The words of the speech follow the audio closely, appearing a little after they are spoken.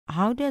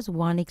how does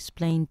one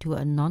explain to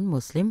a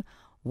non-Muslim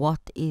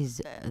what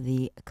is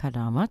the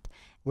Karamat?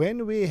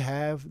 When we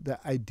have the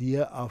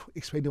idea of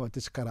explaining what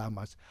is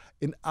Karamas,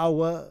 in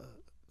our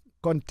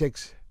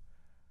context,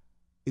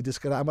 it is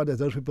Karamat as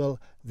those people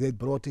that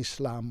brought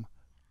Islam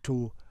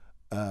to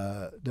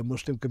the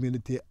Muslim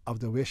community of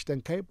the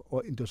Western Cape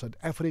or into South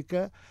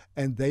Africa,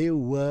 and they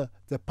were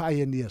the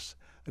pioneers.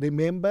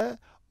 Remember,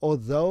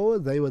 although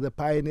they were the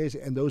pioneers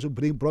and those who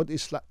brought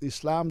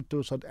Islam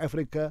to South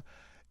Africa,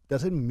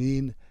 doesn't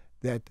mean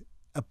that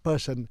a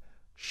person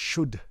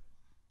should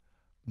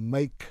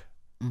make,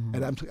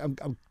 and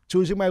I'm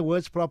choosing my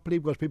words properly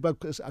because people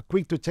are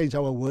quick to change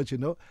our words,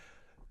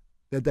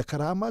 that the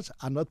Karamats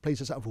are not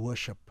places of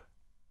worship.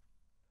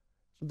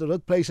 So they're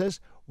not places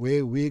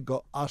where we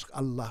go ask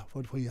Allah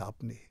for help.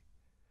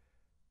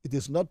 It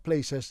is not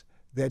places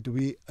that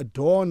we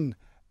adorn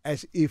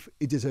as if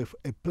it is a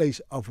place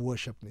of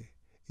worship.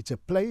 It's a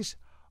place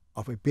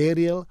of a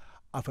burial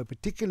of a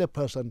particular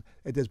person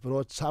that has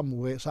brought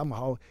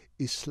somehow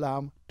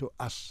Islam to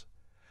us.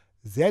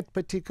 That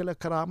particular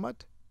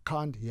Karamat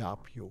can't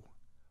help you.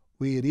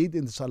 We read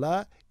in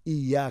Salah,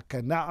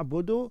 Iyaka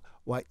na'budu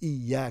wa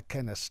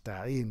iyaka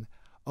nasta'in.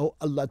 Oh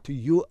Allah, to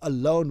you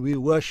alone we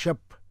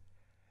worship,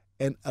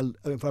 and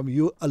from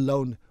you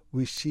alone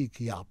we seek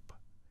help.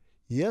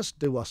 Yes,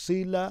 the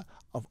wasila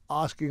of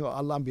asking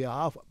Allah on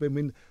behalf,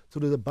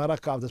 through the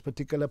barakah of this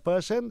particular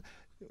person,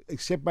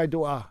 accept my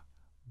dua.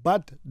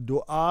 But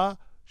dua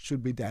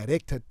should be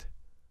directed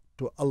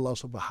to Allah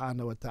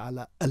subhanahu wa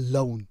ta'ala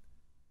alone,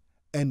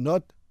 and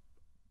not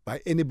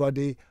by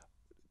anybody.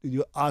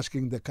 You're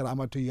asking the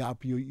Karama to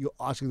help you, you're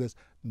asking this.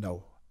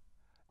 No.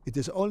 It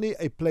is only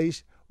a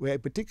place where a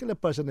particular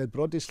person had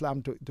brought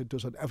Islam to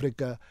South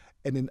Africa,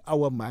 and in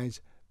our minds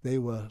they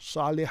were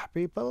salih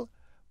people,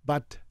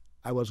 but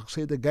I will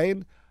say it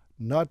again,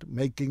 not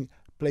making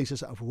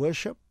places of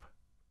worship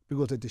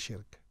because it is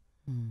shirk.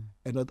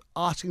 And not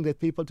asking that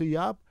people to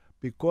help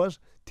because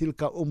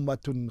tilka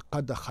ummatun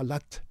qad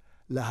khalat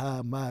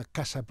laha ma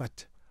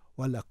kasabat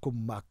wa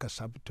lakum ma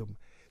kasabtum.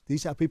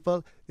 These are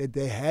people that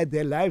they had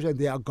their lives and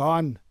they are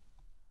gone.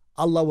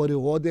 Allah will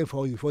reward them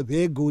for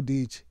their good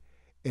deeds,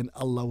 and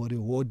Allah will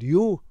reward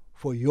you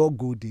for your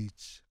good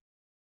deeds.